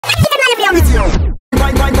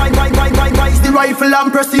Rise the rifle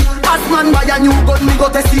and press it. As man buy a new gun, me go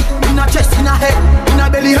test it. In a chest, in a head, in a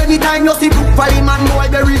belly. Anytime you see Brook Valley man, boy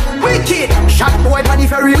berry. Wicked, shot boy by the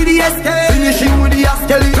ferry with the SK. Finishing with the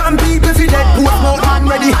Askelly. Some people see dead, post mouth man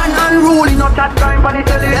ready. And unruly, not that time for the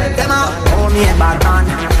telly. Them out, oh me a bad man.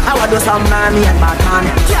 I want to do some man, me a bad man.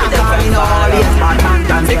 Can't call me no all is bad man.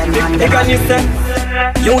 Can't spend man. They can you say,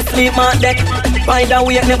 you sleep on deck. By the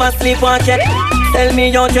way, never sleep on check. Tell me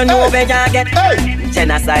you know where you get.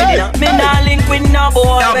 Genocide, you know. Me nah link with no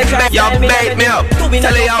boy. You bait me up. Tell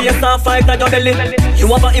me up. You can't fight on your belly. You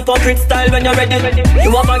have a hypocrite style when you're ready.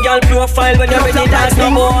 You have a girl profile when you're ready. That's no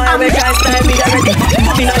boy. We try style me ready.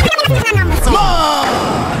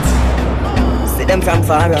 See them from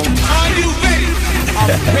far out. Are you ready?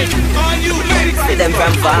 Are you ready? See them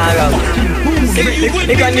from far out.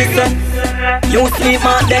 They can you say, you sleep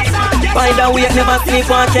on deck. By the way, never sleep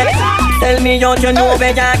on check. Tell me you know where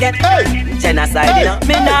you get. Genocide, you know.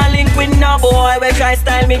 Me nah link with no boy. We try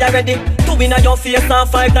style me already. To be in your face and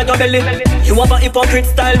fight on your belly. You have a hypocrite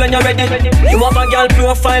style when you're ready. You have a girl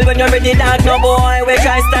profile when you're ready. That no boy. We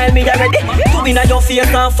try style me already. To be in your face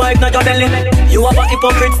and fight on your belly. You have a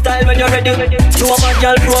hypocrite style when you're ready. You have a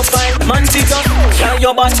girl profile. Man figure, try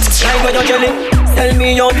your butt, try when you're jelly. Tell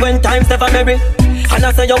me you 20 times never marry. And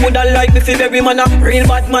I say you woulda like me fi every man a real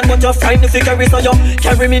bad man, but you find me fi carry, so you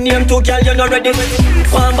carry me name to girl, you not ready.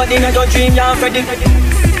 One body in your dream, you ready.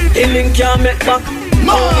 The link can't make back.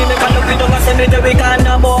 Only make a look with us and me the week and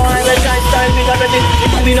a boy. We try style me already.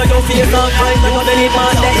 Me know your face and fight, me know the need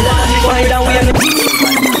man dead. Why that way?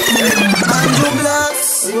 Andrew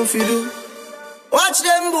Blacks, what you fi do? Watch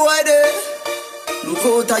them boy there. Look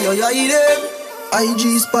out how you hide them.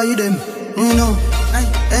 IG spy them, you know. Hey,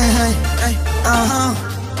 hey, hey, hey, hey,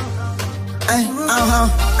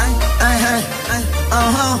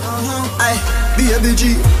 baby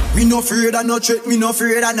G, we no afraid of no threat, me no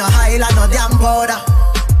afraid of no highlight, no damn powder.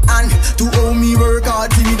 And to how me work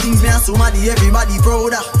hard, see me things me and somebody, everybody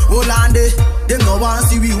proud of. Hold on there, them no want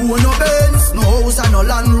see we own no Benz, no house and no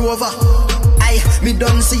Land Rover. Aye, me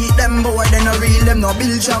done see them boy, they no real, them no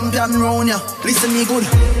build champion round ya. Listen me good,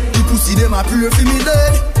 the pussy them a pray for me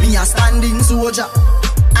dead, me a standing soldier.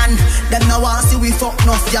 And them no want see we fuck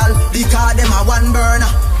enough y'all, because them a one burner.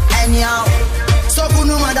 Anyhow, so who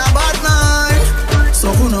no matter bad man,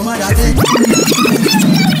 so who no matter take.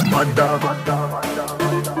 Bad dog,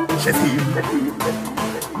 Sheffield,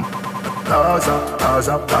 Plaza,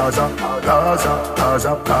 Plaza, Plaza, Plaza,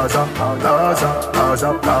 Plaza, Plaza, Plaza, Plaza,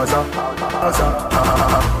 Plaza, Plaza.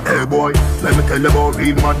 Hey boy, let me tell you about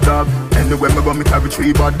real mad dog. Anywhere me go, me carry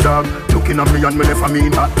 3 bad dog. Looking at me and me left a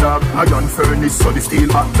mean hot dog. Iron furnace, so the steel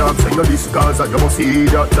hot dog. Say you this Gaza, you must see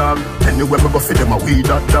that dog. Anywhere me go, feed them a weed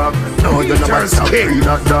that dog. No, you're not stop free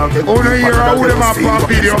that dog. Only you're out with them up on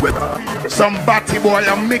video. Some batty boy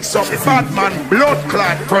a mix up bad man, blood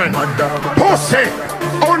clot friend. Pussy!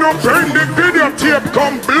 Oh no, bring the video tape,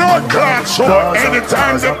 come blood clot. So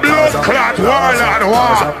anytime the blood clot, wall and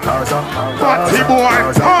wall. Batty boy,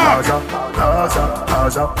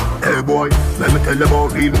 hey boy, let me tell you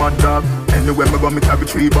about real mad dog. Anywhere me go, me carry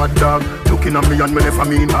 3 bad dog. Looking at me and me left a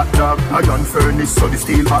mean hot dog. Iron furnace, so the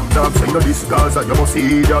steel hot dog. Say you this Gaza, you must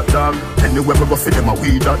see that dog. Anywhere me go, feed them a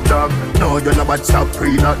weed that dog. No, you're not bad, stop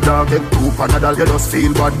pre that dog. Get 2 Panadol, you just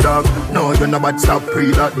feel bad dog. No, you're not bad, stop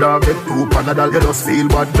pre that dog. Get 2 Panadol, you just feel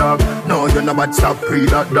bad dog. No, you're not bad, stop pre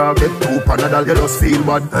that dog. Get 2 Panadol, you just feel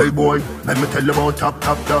bad. Hey boy, let me tell you about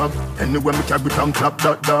top dog. Anywhere me carry tongue clap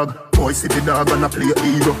that dog. Boy, see the dog and I play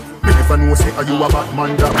ego. Me never know say are you a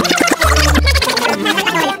Batman dog.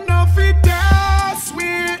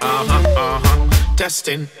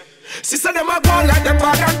 Testing. Sister them a go like them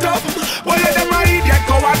bad and tough. One of them a idiot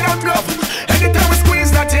go and not bluff. Anytime we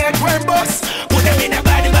squeeze that head when bust, put them in a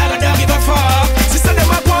body bag and don't give a fuck. Sister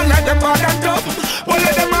them a go like them bad and tough. One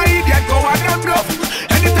of them a idiot go and not bluff.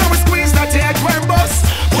 Anytime we squeeze that head when bust,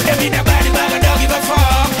 put them in a body bag and don't give a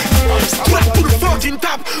fuck. Strap to the fucking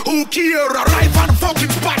top. Who care? Arrive on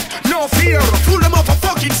fucking spot. No fear. Pull them off a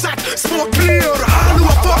fucking sack. Smoke clear. All who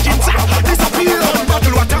a fucking tap. Disappear.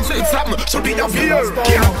 Battle attack so it's something. So be no fear.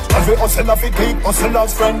 Every hustle of it keep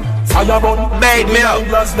hustler's friend. Firebone. Bait me up.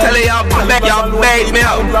 Tell you bait me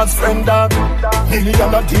up. Friend dog.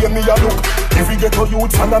 Million a day me a look. Every ghetto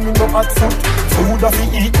youth follow me no hot food. Food of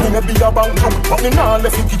it eat me no be a bank look. But me nah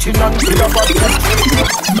left the kitchen and be a bad cook.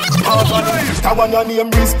 That one your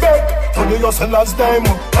name respect. To the hustler's them.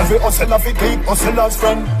 Every hustle of it keep hustler's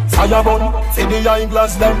friend. Firebone. For the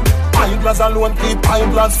eyeglass them. Eyeglass alone keep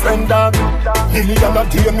eyeglass friend dog. Million a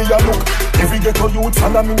day me a look. Every ghetto youth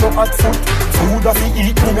follow me no hot foot. Food that we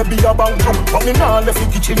eat me may be a bank book, but me nah left the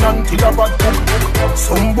kitchen until a bad cook.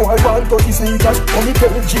 Some boy want 30 sneakers, but me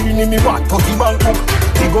tell Genie me want 30 bank book.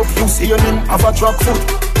 Big up you see him have a track foot.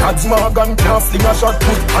 Dad's Morgan can't fling a shot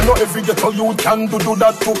put. I know every ghetto youth can do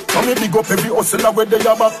that too. So me big up every hustler where they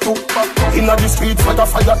are back to. Inna the street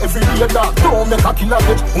fire every day dog. Don't make a killer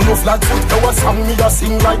bitch who no flat foot. There was song me a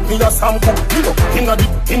sing like me a Sam Cook. You know,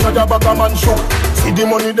 inna the bag a man show. See the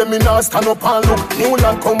money them in a stand up and look.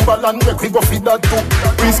 Newland Cumberland make we go feed that too.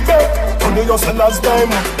 Respect to the hustlers them.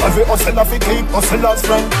 Every hustler fi keep hustlers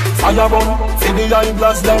friend. Fire run for the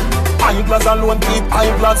eyeglass them. Eyeglass alone keep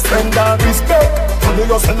eyeglass friend. And respect to the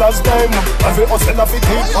hustlers them. Every hustler fi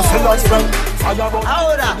keep hustlers friend. Fire run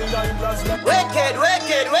for the eyeglass them. Wicked.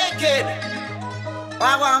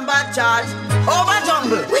 I want bad charge. Over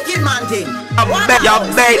jungle, wicked man thing. You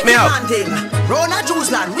bait me up. Rona Juice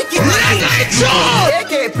land, wicked man thing.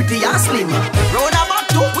 AK pretty and slim. Rona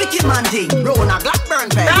Batu, wicked man thing. Rona Blackburn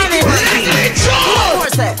Fair,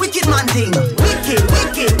 wicked man thing. Wicked man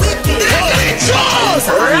thing. Wicked.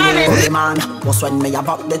 Holy man, was when me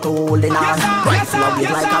about the holding on. Right full of it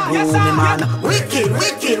like a boomy man. Wicked.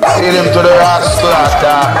 Hit him to the rock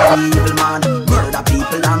slaughter. Evil man, murder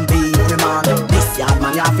people and beat me man. This yard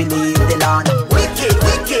man, you have to leave the land. Wicked.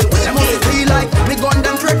 Them only feel like me gun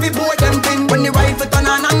them trip, we board them thing. When the rifle turn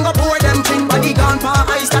on and go board them chin. Body gone for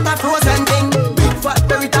ice, that a frozen thing. Big fat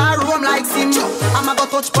berry tar roam like sim. I'ma go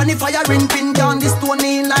touch pon the fire ring pin down this stone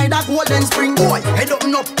in like that golden spring. Boy, head up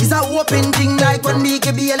is a open thing like when me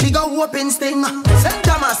can be a legal open sting. Send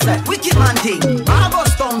them a set, wicked man thing.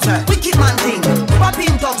 August Tom set, wicked man thing.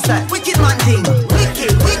 Popping Tug set, wicked man thing.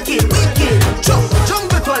 Wicked.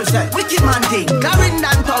 Jungle 12 set, wicked man thing.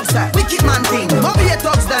 Clarendon Tug set, wicked man thing. Bobby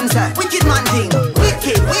Tugs them set, wicked man thing.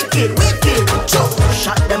 Wicked.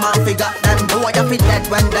 Shot them and figure them. Boy, you fit dead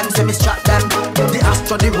when them say me shot them. The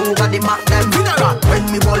Astro, the Ruger, the Mac them. Funeral when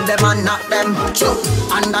me hold them and knock them.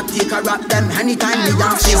 And that take a rat them. Anytime me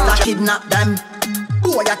young sister kidnap them.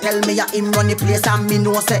 Boy, you tell me you him run the place and me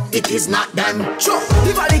know say it is not them.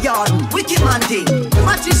 The Valley Garden, wicked man thing.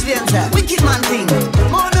 Matches Lane say, wicked man thing.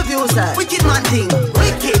 Mount of View say, wicked man thing.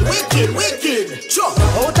 Wicked.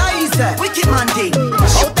 Outer East say, wicked man thing.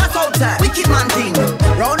 Outer South say, wicked man thing.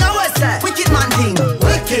 Round the West say, wicked man thing.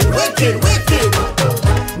 Wicked.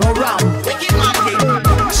 No round, wicked man thing.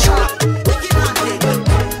 Wicked man thing.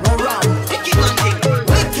 No round, wicked man thing.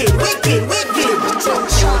 Wicked.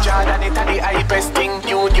 You Jordan it a the hypest thing.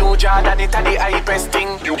 You Jordan it a the hypest thing.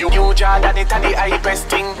 You Jordan it a the hypest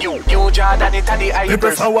thing. You Jordan it a the hypest. Me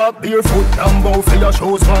prefer walk barefoot and bow for your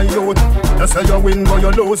shows, my youth. You say you win but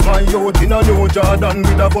you lose, my youth. In a new Jordan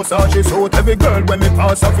with a Versace suit. Every girl when me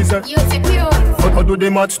pass off is a you secure. but I do the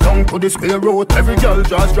match down to the square root. Every girl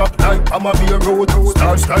just drop like I'm a beer root.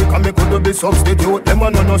 Star strike and me could be substitute. Them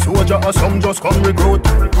a no soldier or some just come recruit.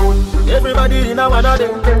 Everybody in a one of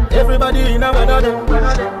them. Everybody in a one of them.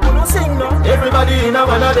 Who no sing no? Everybody in a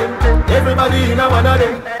one of them. Everybody in a one of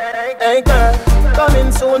them. Hey girl,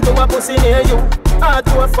 coming soon to a pussy near you. Hard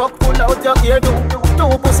to a fuck, pull out your ear do.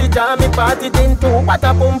 Two pussy jam me party in two. What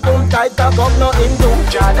a pum tight cock up no into.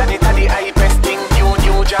 Jordan it a the hypest thing.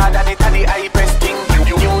 You Jordan it a the hypest thing.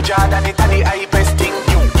 You Jordan it a the hypest thing.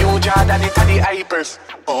 You Jordan it a the hypest.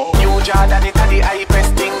 You Jordan it a the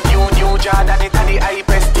hypest thing. You Jordan it a the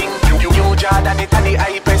hypest thing. You Jordan it a the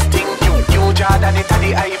hypest thing. You Jordan it a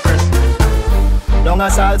the hypest. Down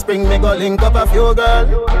a Salt Spring, me go link up a few girl.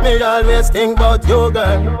 Me always think about you,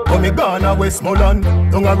 girl. Oh, me gone a Westmoreland,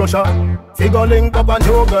 down a Russia. Figure link up a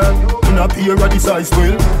new girl. In a pair of the size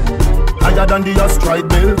will higher than the astride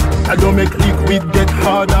bill. I don't make liquid get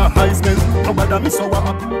harder, high smell. Nobody me so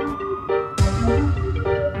happy.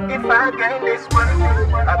 If I gain this one,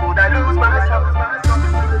 I would lose my soul.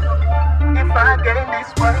 If I gain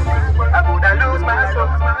this one, I would lose my soul.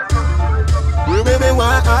 You baby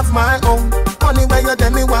want have my own. Only way you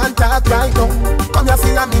tell me want talk right now. Come here for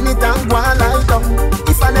a minute and go and lie down.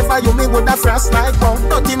 If I never you me woulda frost like bone.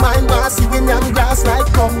 Dirty mind want see when I'm grass like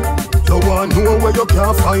come. You want know where you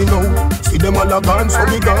can't find out. See them all a gone so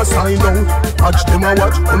me got sign out. Watch them a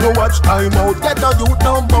watch, who no watch time out. Get a youth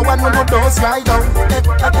number one who no don't slide out.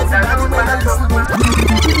 Everybody wanna listen to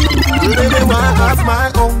you. Baby want have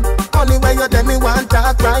my own. Only way you tell me want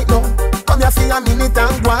talk right now. Come here for a minute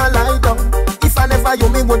and go and lie down. If I never you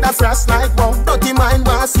me woulda frost like bone. Dirty mind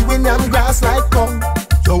want see when I'm grass like come.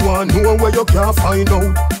 You want know where you can't find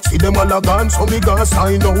out. See them all a gone so me got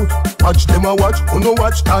sign out. Watch them a watch, who no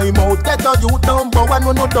watch time out. Get a youth number one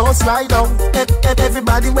who no don't slide out.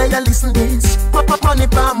 Everybody where you listen this. Money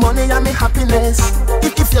pa money and me happiness.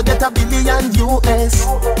 If you get $1 billion US.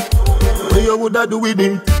 Where you woulda do with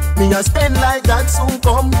it? Me a spend like that soon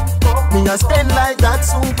come. Me a spend like that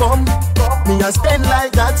soon come. Me a spend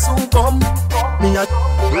like that soon come. Me a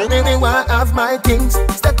anyone have my things.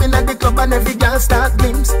 Stepping at the club and every girl start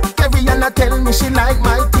glimpse. Carrie Anna tell me she like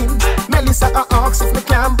my things. Melissa asks if me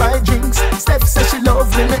can buy drinks. Steph says she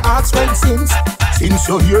love me ask when since. Since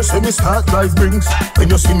you're here, say me start life brings. When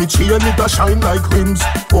you see me cheer, me go shine like rims.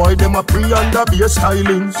 Boy, them a pre and a beer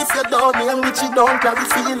stylings. If you don't me and Richie don't carry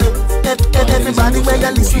feeling. Everybody where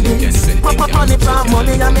you listening. Pop up money for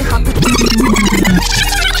money and me happy.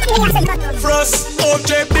 Frost,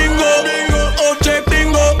 OJ bingo, OJ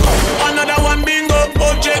bingo. Another one bingo,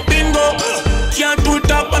 OJ bingo. Can't do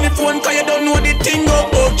it up on the phone cause you don't know the tingo.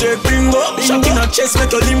 OJ bingo, shot in a chest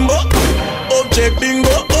make a limbo. OJ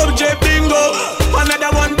bingo, OJ bingo.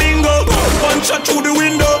 Another one bingo, punch shot through the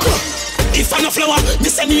window. If I'm a flower,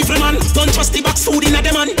 this an evil man. Don't trust the box food in a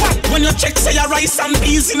demand. When you check say your rice and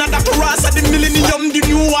peas in a that ras at the millennium, the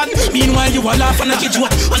new one. Meanwhile you a laugh and a kid you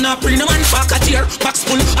and a bring a man fuck a tear. Box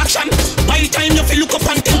full action. By the time you feel look up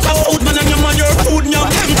and think of food, man and your man your food now.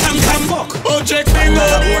 Come. OJ bingo,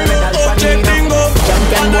 OJ bingo.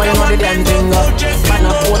 Champion boy, you know the damn bingo. Man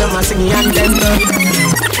a pour them a sing and them.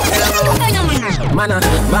 Man,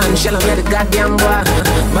 man, shell on the goddamn boy.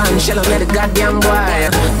 Man, shell on the goddamn boy.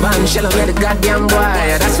 Man, shell on the goddamn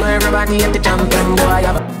boy. That's why everybody at the champion boy.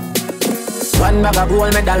 One bag of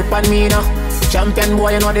gold medal pan me now. Champion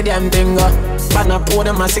boy, you know the damn thing. Man, I pour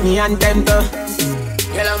them a sing and temper.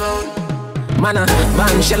 Yellow moon. Man,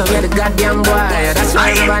 man, shell on the goddamn boy. That's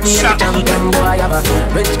why everybody at the champion boy.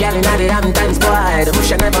 Rich gal in the Hamptons boy. The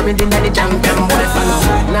bush never been in the champion boy.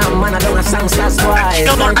 Now man, I don't a songsters boy.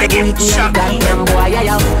 Don't take it me and goddamn boy.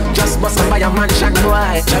 Yeah. Just bust up by a mansion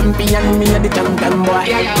boy. Champion me and the champion boy.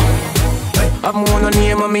 Yeah. I'm more no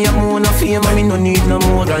name and me have more no fame and me no need no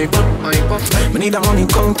more drive up. Me need a money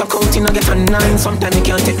counting and get a 9. Sometimes you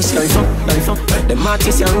can't take this life up. Them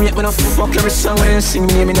artists and rate when I fuck every song when they sing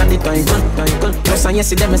me in the title. Plus and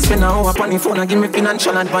yesterday me spend an hour on the phone and give me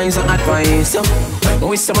financial advice and advice.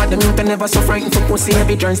 With some of them you can never so frightened for pussy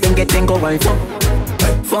every turns them get then go wife up.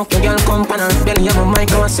 Fuck your girl come pan her belly and my mic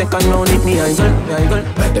go a second now leave me idle.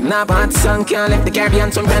 Them not bad song can't left the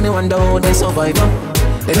Caribbean sometimes they wonder how they survive.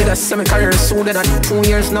 They did a semi-career so that 2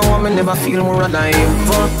 years now I never feel more alive.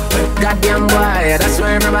 Goddamn boy, that's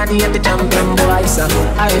why everybody at the champion boy. So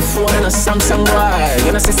iPhone and a Samsung boy.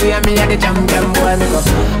 You know see me at the champion boy. Me go,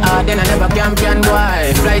 then I never champion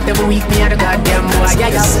boy. Flight every week me at the goddamn boy.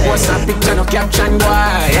 Yeah, post a picture no caption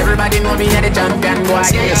boy. Everybody know me at the champion boy.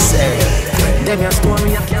 Yeah, them your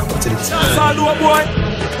story I can't go to the top. Follow a boy.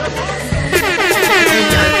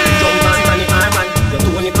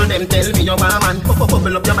 People them tell me you're a man.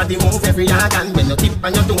 Bubble up your body, move every organ. When you tip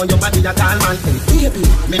and you do your body, you call man. Baby,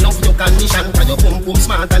 me love your condition. Cause your pum pum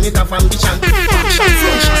smart and it have ambition. Action,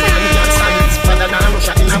 front shot, and you can't stand this. Father than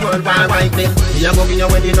Russia in a world war right there. Me a go give you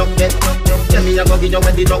where the dog get. Yeah, me a go give you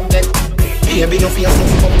where the dog get. Baby, you feel so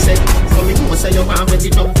upset. So me go say you want where the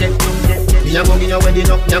dog get. Me a go give you where the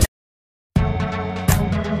dog get.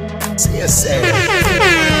 Yes, sir.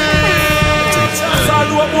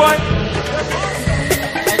 Follow a boy.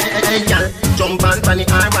 Hey, girl, jump on the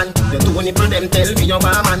R1. You two nipple them tell me you're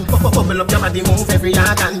a man. Bubble up your body, move every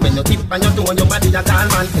organ. When you tip and you do your body, you call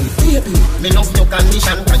man. Baby, me love your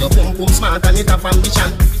condition. Cause your pum pum smart and it have ambition.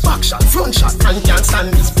 Back shot, front shot, and can't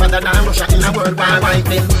stand this. Father than Russia in a world war right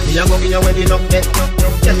there. Me a go give you where the dog get.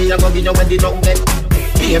 Yeah, me a go give you where the dog get.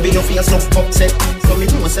 Baby, you feel so upset. So me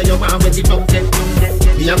know say you want where the dog get.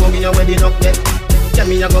 Me a go give you where the dog get. Yeah,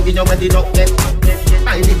 me a go give you where the dog get.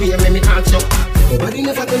 I the way me ask you. Nobody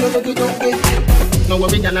never tell you what you don't get. No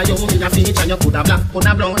worry, girl, you me a feature. You coulda black,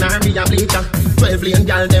 coulda brown, or be a bleacher. 12 lane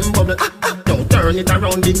girl, them bubble. Don't turn it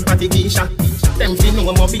around, big fatty geisha. Them fi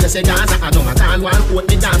know more be a say Gaza. I don't a can one coat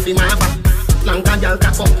me down fi mava. Lanka girl,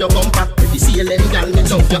 cock up your bumper. If you see a lady girl, me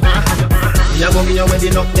love your heart. Me a go give you where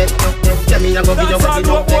the knock get. Yeah, me a go give you where the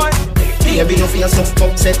knock get. Baby, you feel so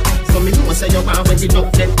upset. So me know say you want where the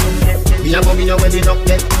knock get. Me a go give you where the knock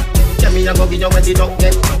get. Yeah, me a go give you where the knock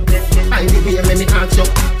get. I the way me ask you.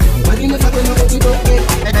 Nobody never tell you what you don't get.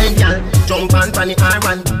 Hey, girl, jump on the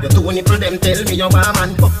R1. You two nipple them tell me you're a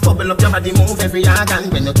man. Bubble up your body, move every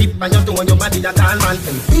organ. When you tip and you do your body, you call man.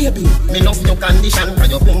 Baby, me love your condition.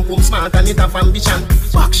 Cause your pum pum smart and it have ambition.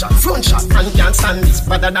 Back shot, front shot, and can't stand this.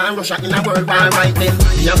 Father than Russia in a world war right there.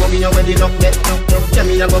 Me a go give you where the dog get. Yeah,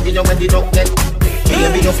 me a go give you where the dog get.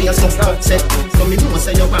 Baby, you feel so upset. So me know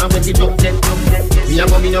say you want where the dog get. Me a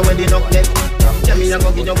go give you where the dog get. Yeah, me a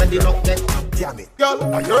go give you where the dog get. Damn it. Girl,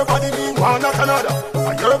 and your body mean one or Canada.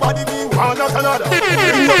 And your body mean one or Canada.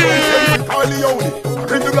 Bring the bones and Carly only.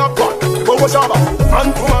 Bring the black one. Go go shabba. Man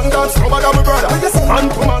to man dance, nobody my brother. Man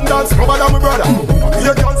to man dance, nobody my brother.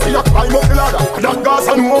 You can see you climb up the ladder. That gas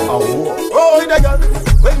and walk. Oh, the girl,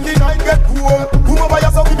 when the night get cool, come over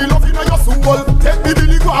yourself with the love in your soul. Take the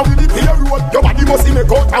Billy go out with the payroll. Your body must see me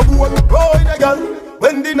out a goal. Oh, the girl,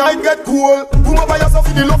 when the night get cool, come over yourself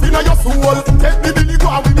with the love in your soul. Take the Billy go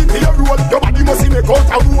out with the payroll. Your body must see me out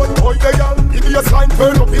a goal. Oh, the girl, if your slime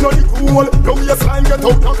turn up in the cool, your waistline get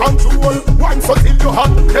out of control. Once until you hot,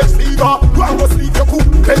 catch fever. One go sleep your cool,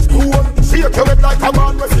 catch cool. Shake your head like a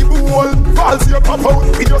man with the goal. Falls your pop out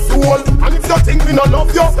with your soul. And if you think me no love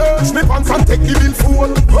you, search me pants and take the bill full.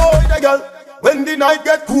 Oh, the girl, when the night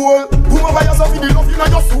get cool, come over yourself with the love in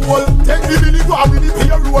your soul. Take the Billy go out with the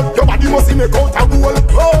payroll. Your body must see me out a goal.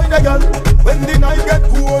 Oh, the girl, when the night get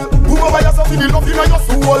cool, come over yourself with the love in your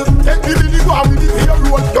soul. Take the Billy go out with the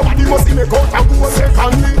payroll. Your body must see me out a goal.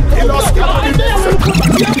 Secondly, the last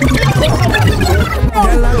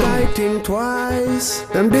Girl, I think twice.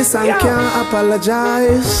 Them this and can't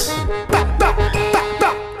apologize.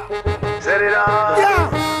 Set it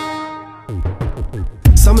up.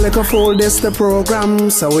 Some little fool this the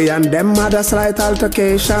program, so we and them had a slight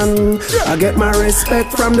altercation. I get my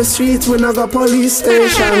respect from the streets, we no go police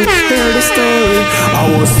station. Hear the story.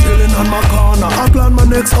 I was chilling on my corner, I plan my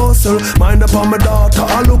next hustle. Mind upon my daughter,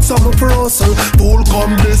 I look something for hustle. Fool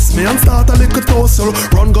come this me and start a little tussle.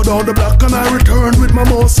 Run go down the block and I return with my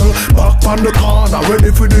muscle. Back on the corner,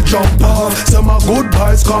 ready for the jump off. Say my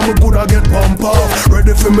goodbyes, come me good I get bump off.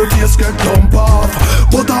 Ready for me face get dump off.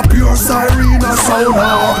 But a pure siren a sound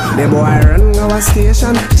off. The boy run our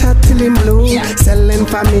station, chat till him blue. Sell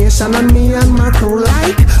information on me and my crew.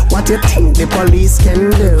 Like, what you think the police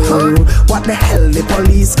can do? What the hell the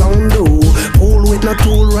police gon' do? Fool with no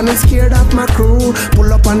tool, running scared of my crew.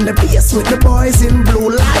 Pull up on the base with the boys in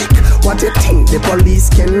blue. Like, what you think the police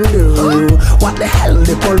can do? What the hell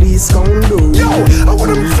the police gon' do? Yo, I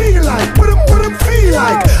wouldn't feel like, what them feel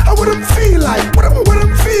like? I wouldn't feel like, what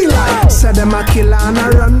them feel like? Say them a killer and a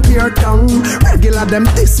run pure tongue. Regular them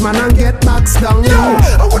this man and get backs down. Yo,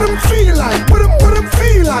 I wouldn't feel like, what them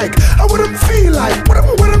feel like? I wouldn't feel like, what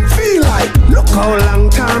them feel like? Look how long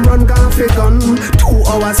time run gone for gun. 2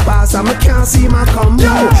 hours pass and I can't see my come.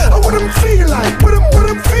 Yo, I wouldn't feel like, what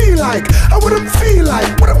them feel like? I wouldn't feel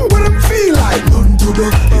like, what them feel like? Run to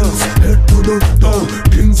the hills, head to the town.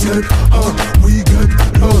 Things get hot, we get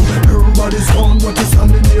low. Everybody's on what is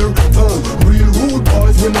standing here. Real rude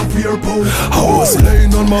boys with no fear pole. I was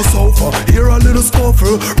laying on my sofa, hear a little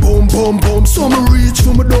scuffle. Boom, boom, boom, so me reach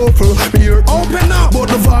for my duffel. Me hear open up, but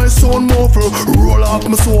the voice sound muffled. Roll off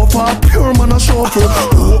my sofa, pure man a shuffle.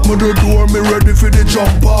 Open the door, me ready for the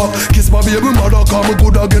jump off. Kiss my baby mother, cause me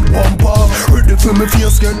good I get bump off. Ready for me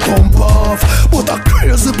face get pump off. But a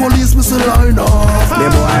crazy police me say line off. The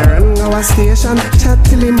boy run our station, chat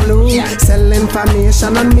till him blue. Sell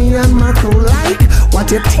information on me and my crew. Like, what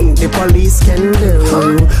you think the police can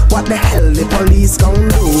do? What the hell the police gon'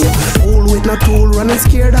 do? Fool with no tool, running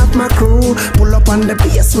scared of my crew. Pull up on the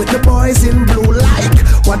base with the boys in blue. Like,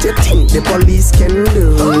 what you think the police can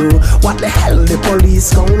do? What the hell the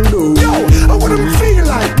police gon' do? Yo, I wouldn't feel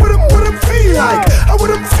like, what them feel like? I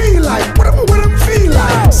wouldn't feel like, what them feel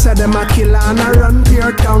like? Say them a killer and a run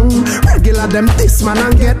pure tongue. Regular them this man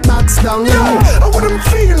and get backs down. Yo, I wouldn't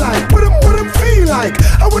feel like, what them feel like?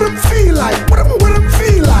 I wouldn't feel like, what them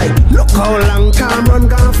feel like? Look how long time run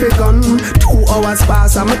gone for gun. 2 hours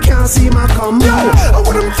pass and I can't see my come. Yo, I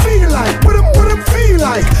wouldn't feel like, what them feel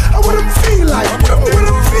like? I wouldn't feel like, what them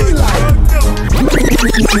feel like?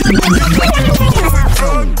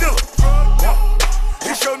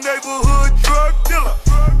 It's your neighborhood drug dealer.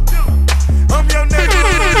 I'm your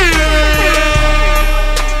neighborhood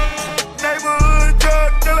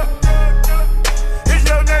drug dealer. It's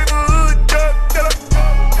your neighborhood drug dealer.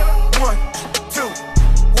 1, 2,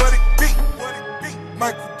 what it be?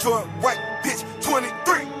 Michael Jordan, white bitch,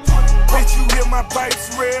 23. Bitch, you hear my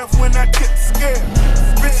pipes rev when I get scared.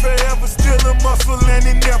 Bitch forever still a muscle and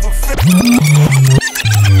it never fit.